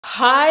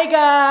Hi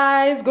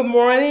guys, good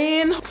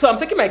morning. So I'm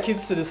taking my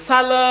kids to the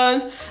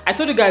salon. I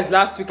told you guys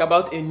last week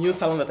about a new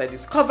salon that I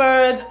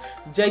discovered,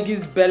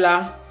 Jegi's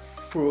Bella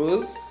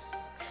Froze.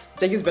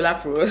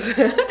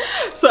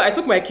 So I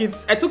took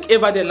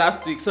Eva there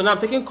last week. So now I'm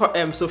taking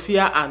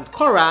Sophia and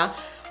KORA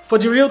for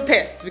the real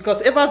test,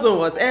 because Eva's one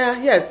was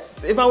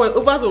yes,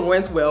 Eva's one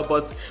went well,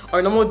 but on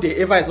a normal day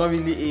Eva is not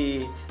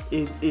really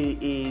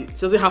she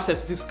doesn't have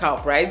sensitive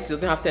scalp, right? She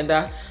doesn't have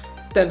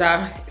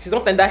she's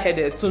not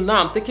tender-headed. So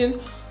now I'm taking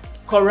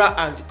KORA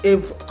and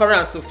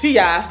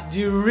Sophia,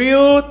 the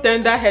real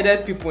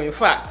tender-headed people. In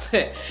fact,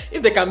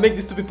 if they can make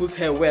these two people's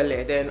hair well,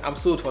 then I'm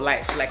sold for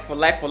life. Like for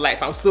life,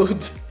 I'm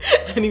sold.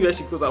 Anywhere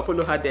she goes, I'll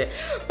follow her there.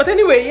 But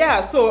anyway,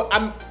 yeah, so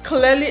I'm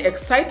clearly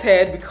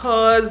excited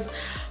because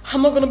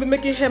I'm not gonna be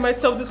making hair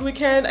myself this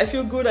weekend. I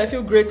feel good, I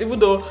feel great, even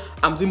though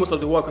I'm doing most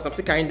of the work because I'm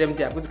still carrying them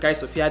there. I'm going to carry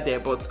Sophia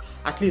there, but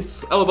at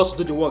least all of us will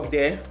do the work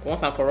there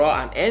once and for all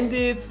and end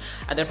it.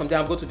 And then from there,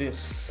 I'll go to the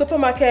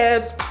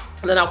supermarket.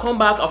 And then I'll come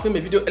back, I'll film a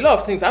video. A lot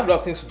of things, I have a lot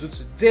of things to do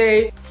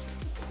today.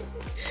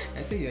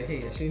 I say your hair,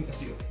 you're showing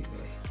us your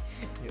body.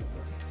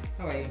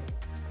 How are you?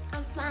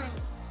 I'm fine.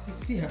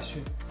 See her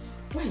shoe.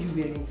 Why are you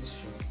wearing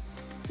this shoe?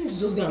 Since you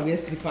just go and wear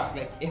slippers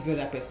like every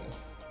other person.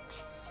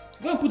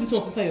 Go and put this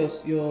one inside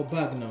your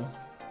bag now.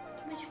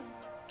 Which one?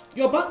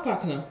 Your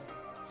backpack now.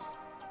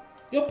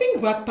 Your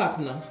pink backpack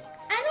now.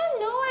 I don't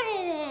know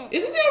where it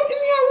is. Is it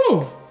in your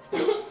room?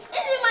 It's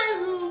in my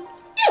room.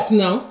 Yes,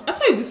 now. I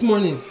saw it this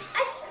morning.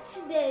 I checked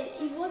it there.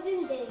 It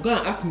wasn't there. Go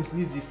and ask Miss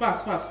Lizzie.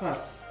 Fast.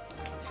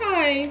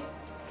 Hi.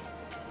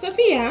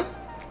 Sophia.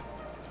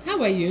 How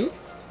are you?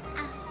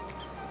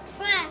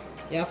 Fine.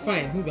 Yeah,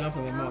 fine. Move your hand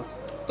from your mouth.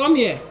 Come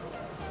here.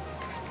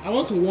 I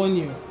want to warn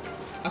you.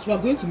 As we are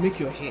going to make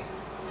your hair,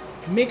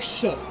 make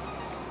sure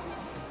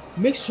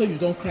you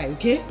don't cry,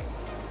 okay?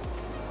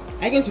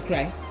 Are you going to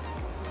cry?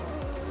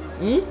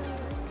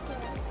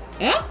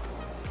 Yeah?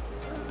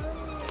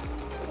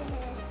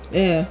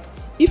 Yeah.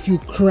 If you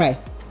cry.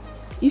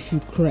 I'm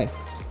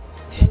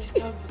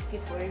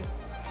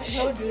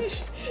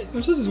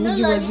sure she's just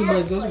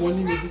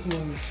warning me this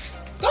morning.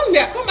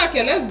 Come back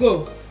here, let's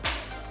go.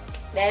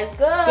 Let's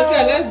go.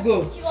 Sophia, let's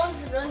go. She wants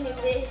to run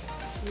away.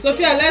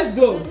 Sophia, let's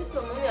go.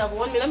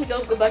 Let me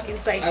just go back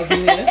inside. As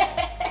in, yeah?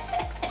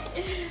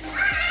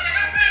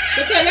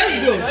 Sophia, let's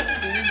go.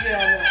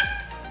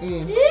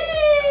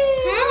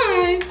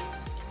 Hi.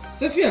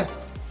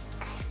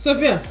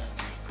 Sophia.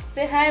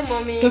 Say hi,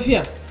 mommy.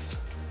 Sophia,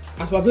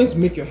 as we are going to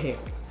make your hair,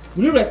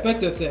 will you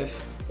respect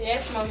yourself?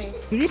 Yes, mommy.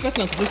 The real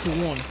person I'm supposed to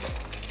warn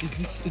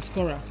is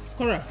KORA.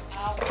 KORA.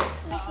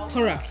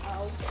 KORA.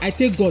 I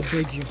take God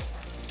beg you.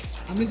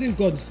 I'm using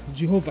God,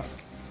 Jehovah,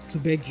 to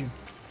beg you.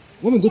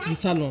 When we go to the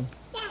salon,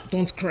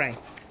 don't cry.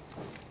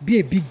 Be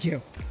a big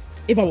girl.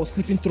 Eva was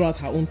sleeping throughout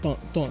her own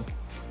turn.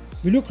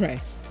 Will you cry?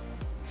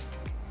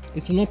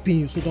 It will not pain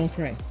you, so don't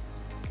cry.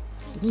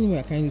 I don't know why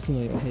I can't listen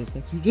on your head.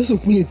 Like you just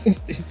open it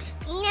instead.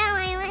 No,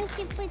 I want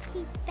to put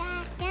it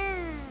back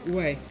on.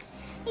 Why?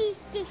 It's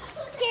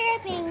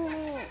disturbing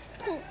me.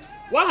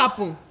 What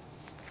happened?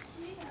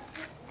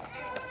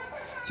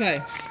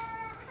 Chai.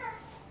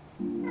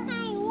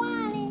 I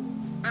want it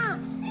up.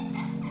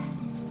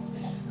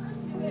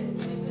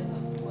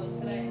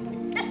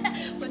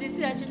 But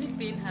it actually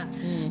pained her.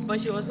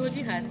 But she was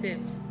holding herself.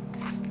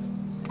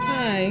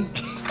 Hi.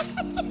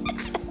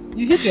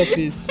 You hit your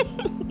face.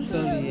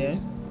 Sorry, yeah?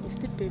 It's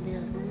still paining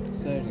her.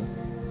 Sorry.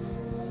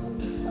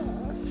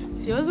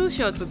 She wasn't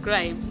sure to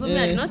cry. So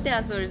I did not tell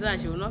her sorry, so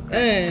she will not cry.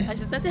 And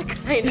she started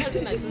crying.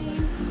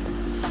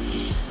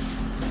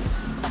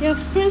 Your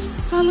first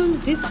salon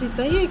visit.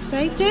 Are you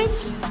excited?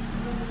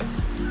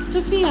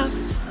 Sophia,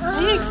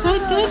 are you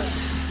excited?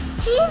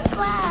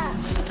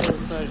 Oh,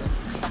 sorry.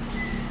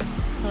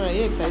 Alright, are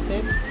you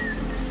excited?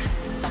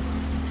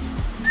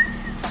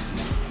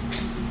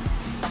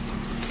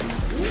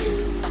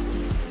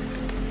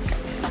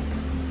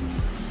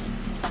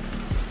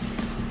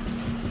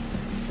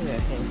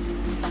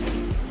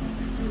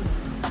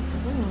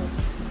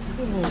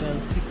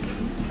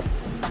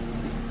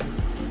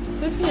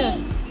 Sophia,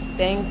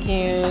 thank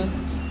you.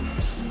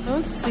 I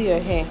want to see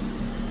your hair.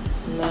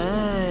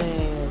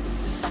 Nice.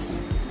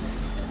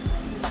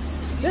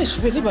 Where is she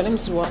going? Let me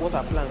see what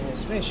her plan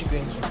is. Where is she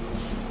going to?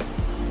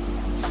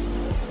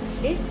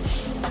 Hey,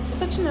 you're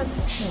touching her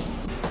skin.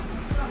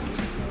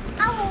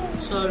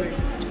 Sorry.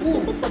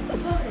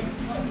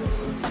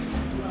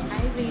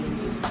 Hi, baby.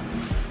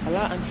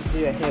 Allow auntie to do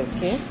your hair,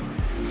 okay?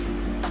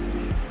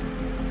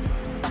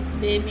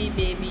 Baby.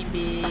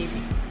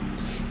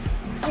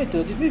 Wait,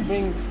 though, did we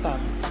bring tap?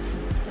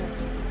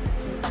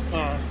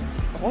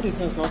 All the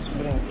things not to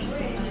bring.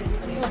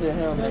 What the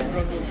hell, man?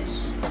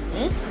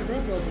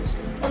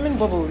 How many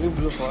bubble will you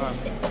blow for her?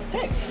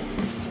 Hey,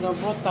 should have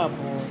brought tap.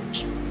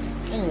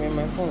 Anyway,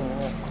 my phone will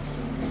work.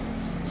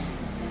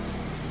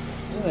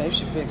 If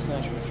she begs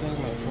now, she will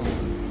fling my phone.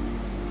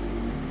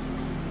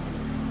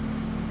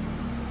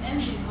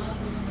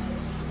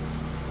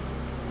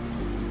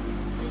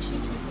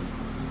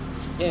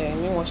 Yeah,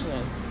 me watching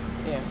it.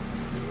 Yeah.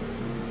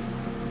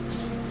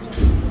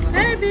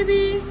 Hi,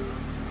 baby.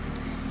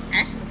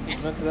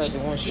 Not like the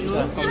one she used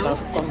and come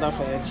down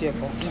for your chair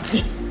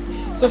completely.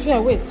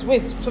 Sophia, wait.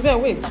 Sophia,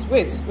 wait.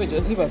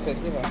 Leave her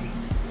first. Leave her.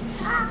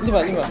 Leave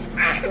her.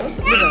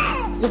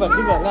 Let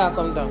her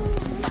come down.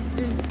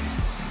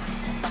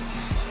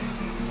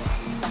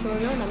 So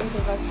now I'm going to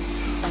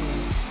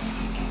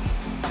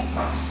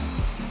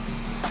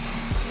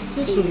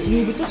So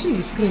you'll be touching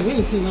the screen when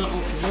it's now off.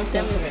 You must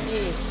have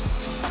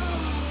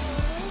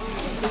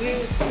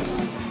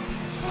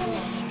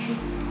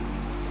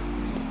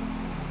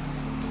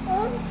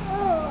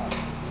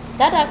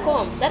Dada,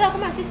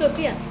 come and see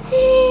Sophia.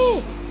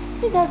 Hey,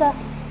 see Dada.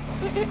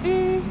 Okay,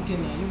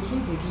 now you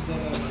soon produce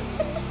Dada.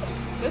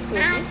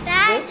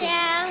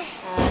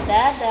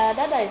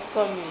 Dada is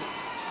coming.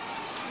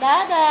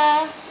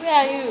 Dada, where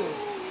are you?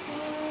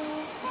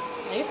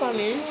 Are you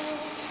coming?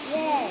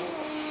 Yes.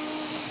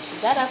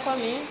 Dada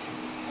coming?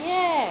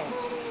 Yes.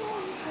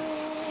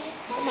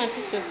 Come and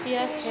see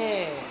Sophia's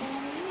hair.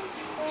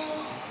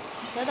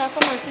 Dada,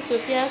 come and see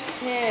Sophia's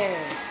hair.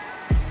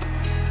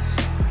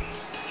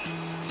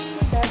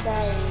 See Dada.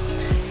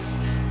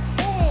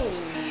 Hey.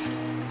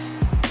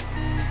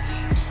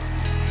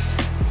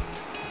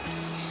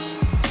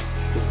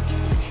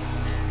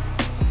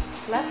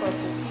 Clap for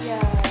Sophia.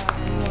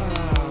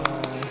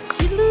 Wow.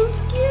 She looks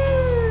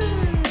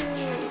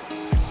cute.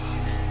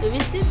 Baby,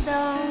 sit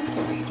down.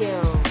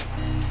 Girl.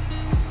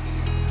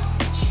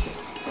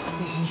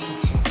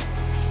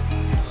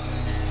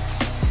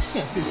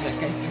 Yeah, feels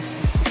like I just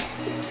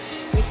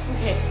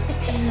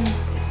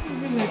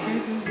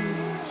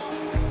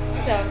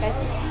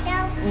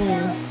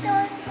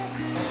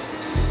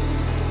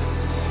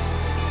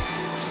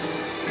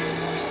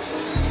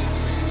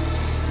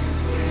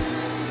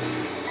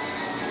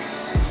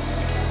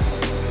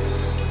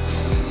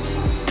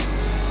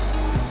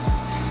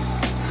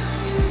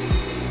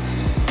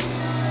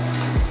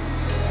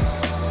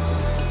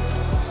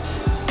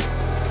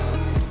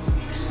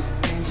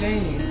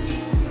enjoying it.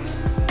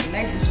 You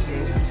like this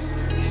place?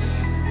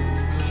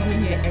 I'm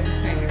coming here every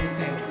time,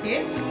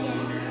 okay?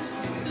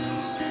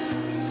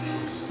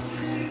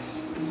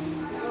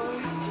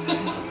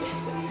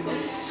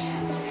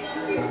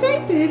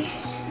 Excited?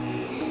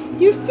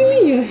 You're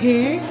steaming your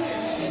hair?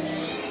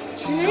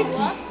 You like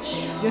it?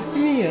 You're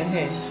steaming your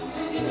hair?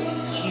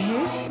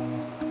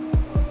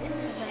 This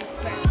is my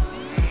first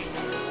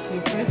time.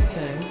 Your first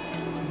time?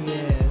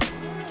 Yes.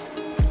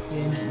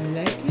 And you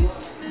like it?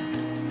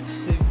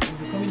 So you'll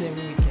be coming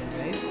every weekend,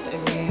 right?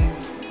 Every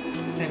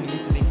time you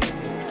need to make your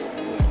hair.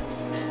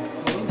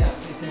 But when they're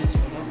updating it, you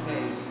will not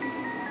cry.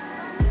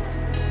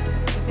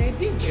 Because you're a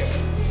big girl.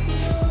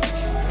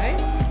 Right?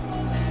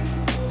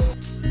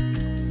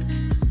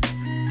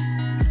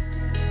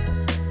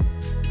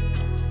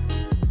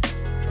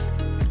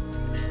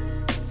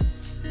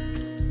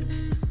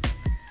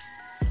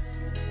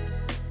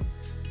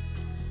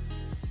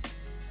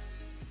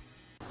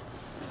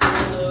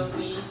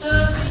 Sophie,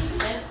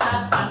 let's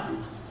have fun.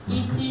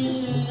 Eating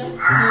sugar,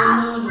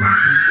 no.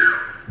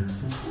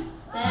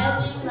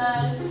 Telling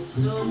lies,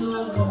 no.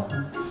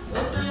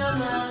 Open your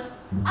mouth.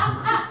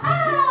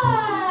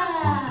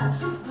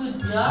 Good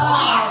job.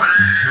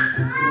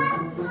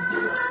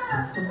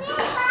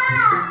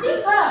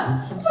 Leave her.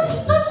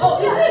 Oh,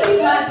 is it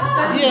leave her?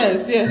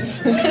 Yes.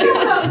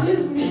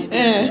 Leave me.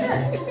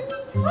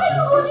 Why are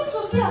you holding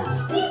Sophia?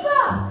 Leave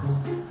her.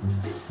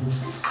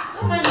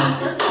 Don't mind me,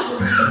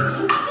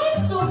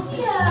 leave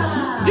Sophia.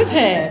 This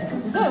hair,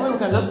 is that when we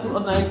can just put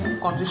ordinary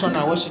conditioner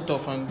and wash it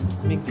off and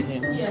make the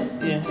hair?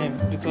 Yes. Yeah,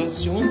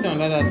 because she won't stay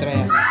under that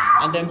dryer.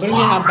 And then bringing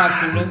her back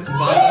to rinse is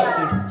another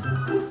story.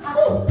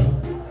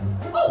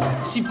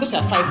 See, because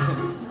you're fighting.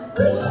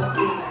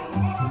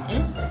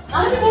 I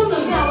need to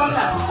Sophia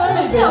water.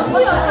 Sophia,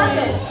 what you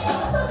started?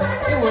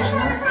 Hey, wash it.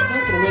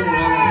 Don't throw away the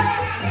wrong one.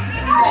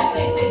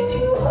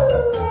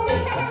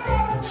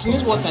 She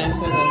needs water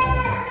inside her.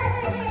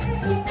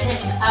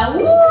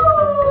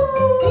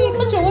 Hey,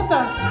 put your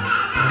water.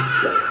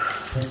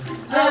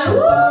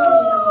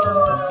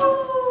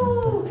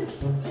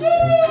 Yay!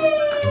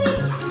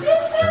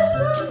 This is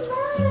so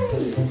nice.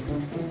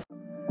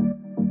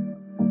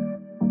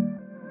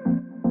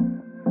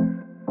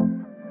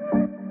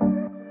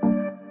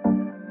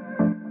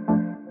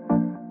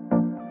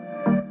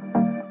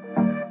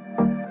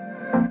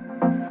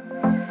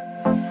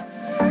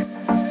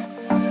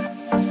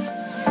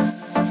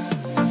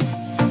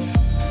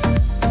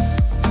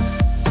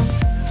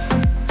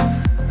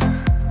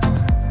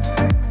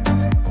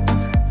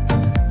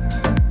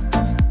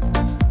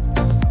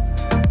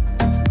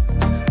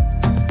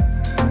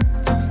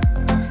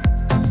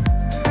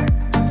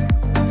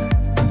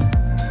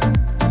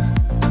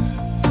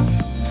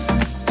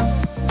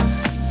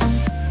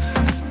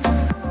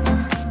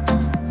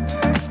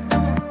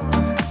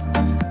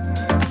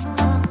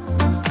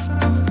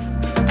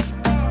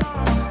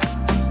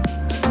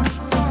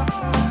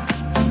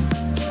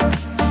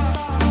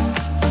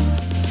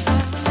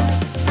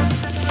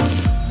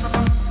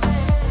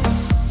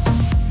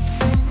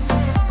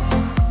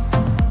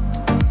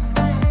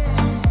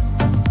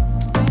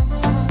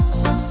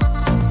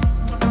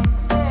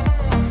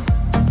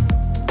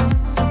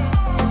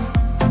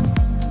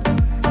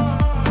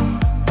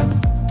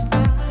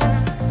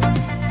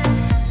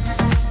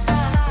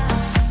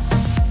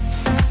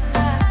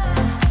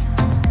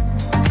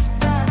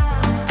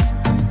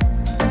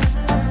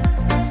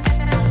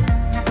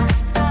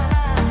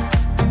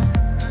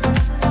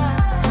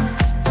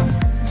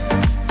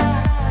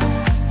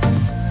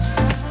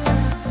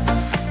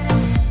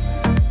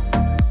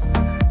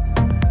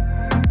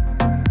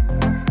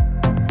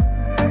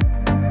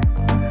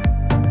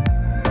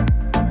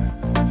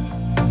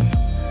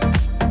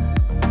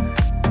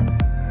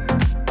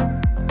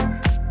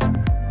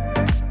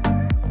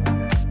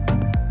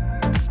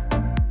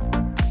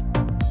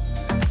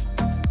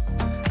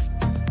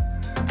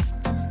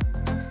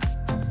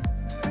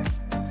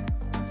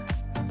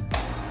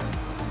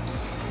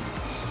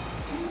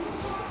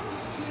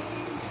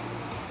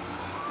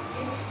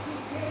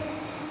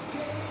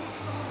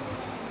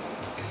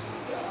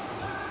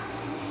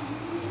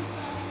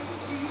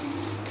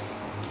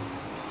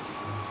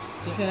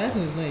 Sophia, that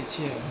one is not a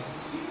chair.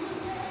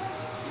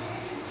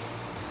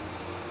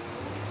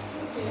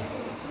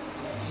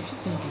 You should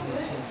think it's a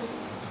chair.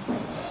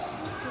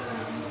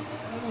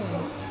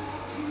 Oh,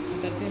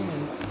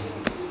 entertainment.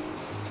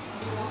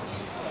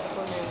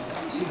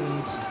 She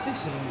wants.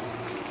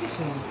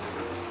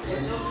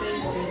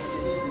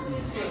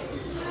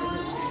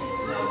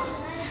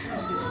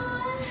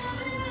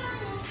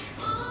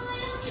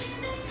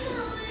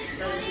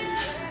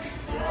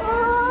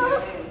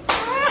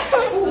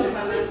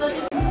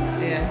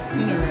 Yeah,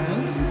 turn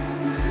around.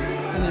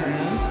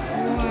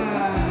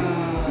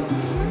 Wow.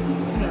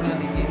 Turn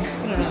around again.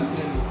 Turn around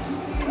slowly.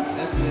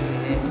 That's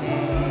slowly.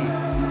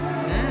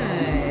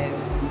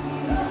 Nice.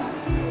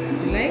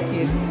 You like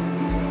it?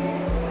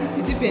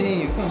 Is it paining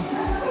you? Come.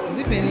 Is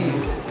it paining you?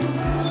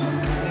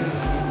 Let me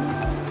see.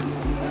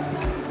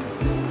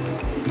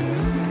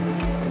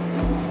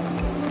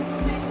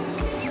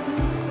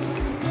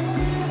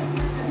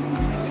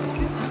 It's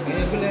beautiful.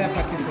 I'm going to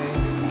pack it for you.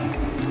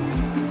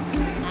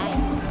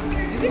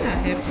 Is it her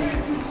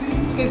hairpiece?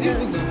 Because you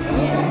put them. Oh,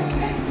 nice.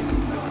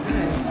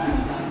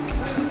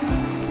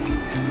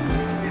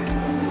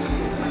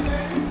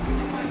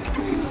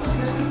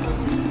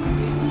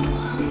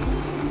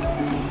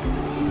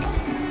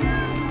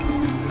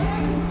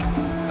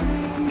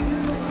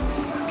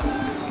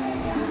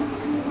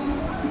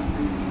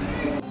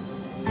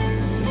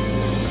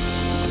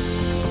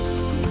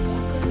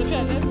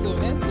 Sophia, let's go.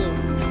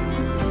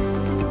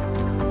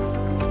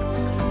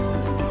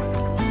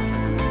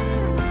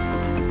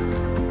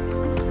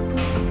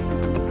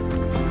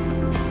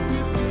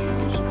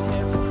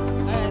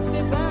 Alright,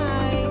 say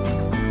bye.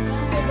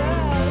 Say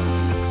bye.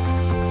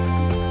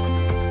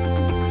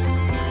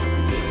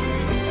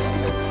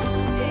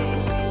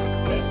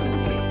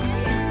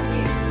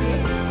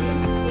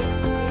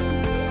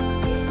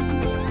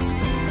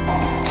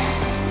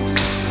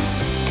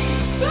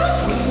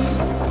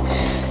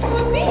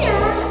 Sophia!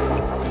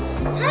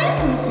 Hi,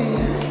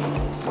 Sophia.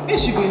 Where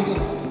is she going to?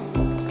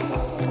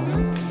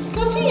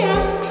 Sophia!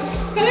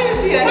 Can I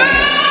see her?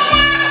 Hi!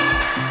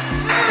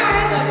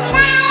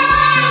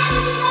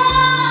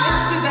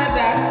 Let's see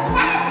Dada. I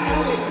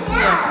can't wait to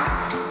see her.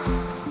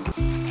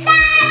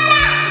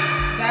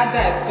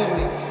 Dada is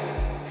coming.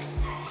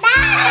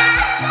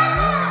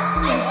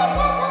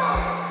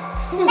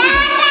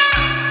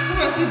 Come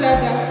and see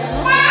Dada.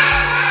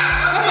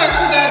 Come and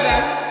see Dada.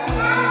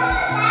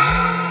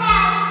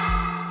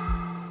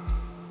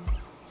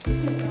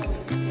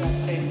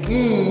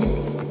 You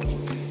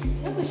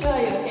have to show her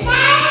your hair.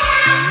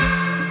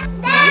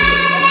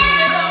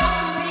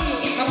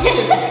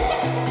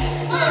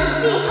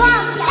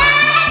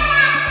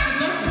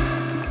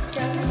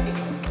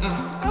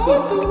 I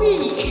want to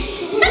read. Okay.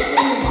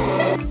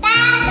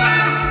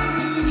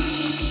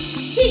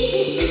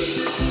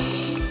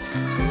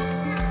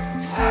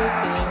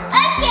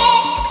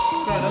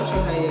 Don't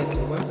show her yet.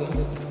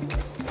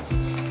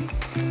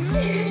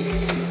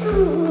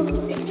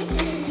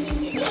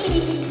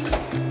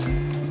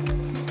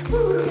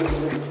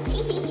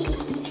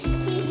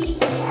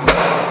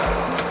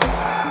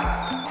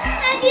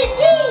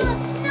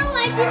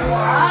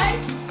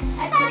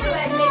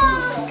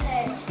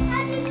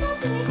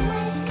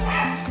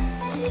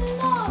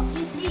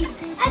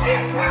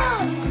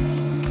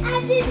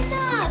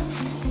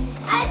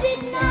 I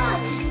did not.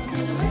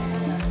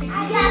 I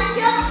got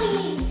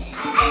joking. I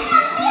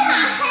got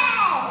her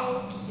hair.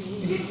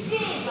 You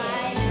did. I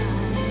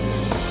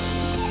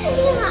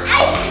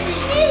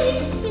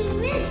didn't see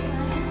it.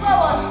 Before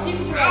was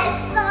different. I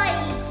saw it.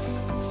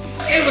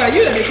 Eva,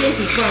 you that came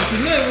to park, you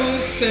not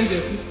even send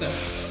your sister.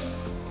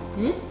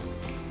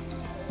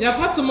 You have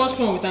had so much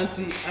fun with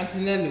Auntie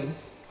Nello.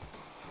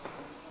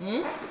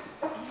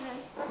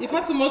 You've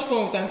had so much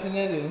fun with Auntie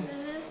Nello.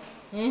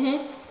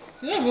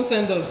 You don't even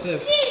send us. See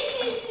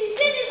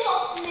this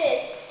whole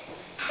place.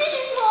 See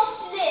this whole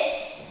place.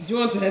 Do you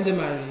want to head the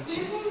marriage?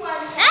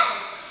 Huh?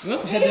 You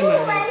want to head the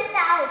marriage? Went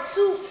out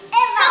to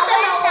Eva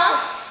went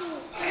out to.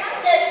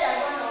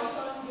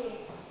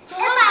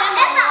 Eva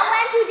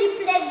went to the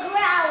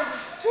playground.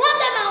 To help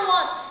them and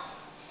what?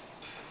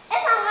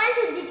 Eva went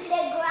to the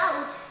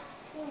playground.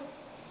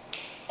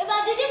 Eva,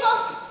 did you go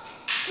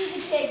to the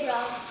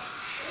playground?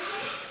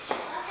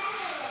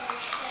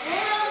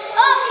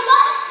 Oh,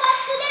 but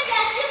today we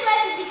are still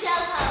going to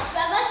Bichel's house. We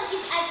are going to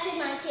eat ice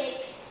cream and cake.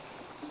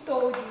 Who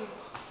told you?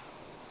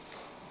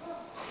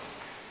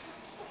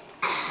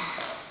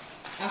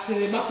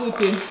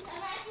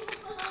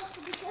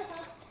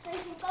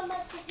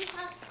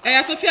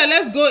 Hey, Sophia,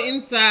 let's go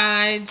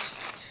inside.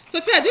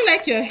 Sophia, do you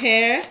like your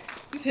hair?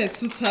 This hair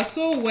suits her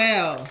so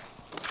well.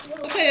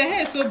 Sophia, your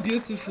hair is so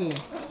beautiful.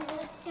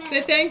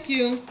 Say thank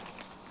you.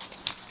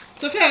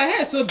 Sophia, your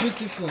hair is so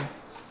beautiful. I'm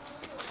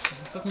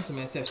talking to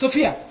myself.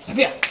 Sophia,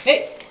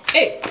 hey,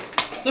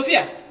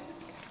 Sophia.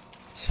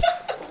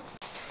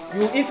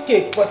 You eat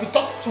cake, but if you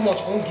talk too much,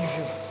 I won't give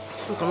you.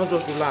 You cannot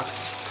just relax.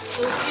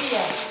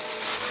 Sophia.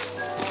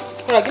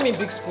 Kora, give me a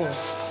big spoon.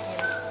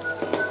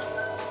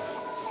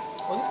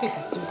 Oh, this cake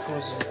is still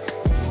frozen.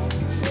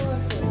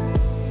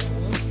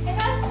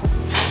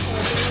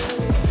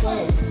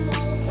 Yes.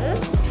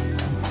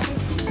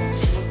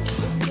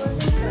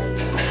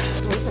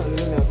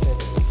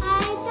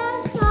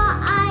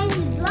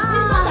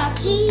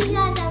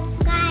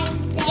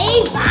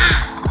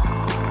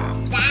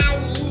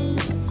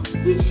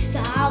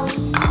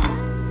 sound.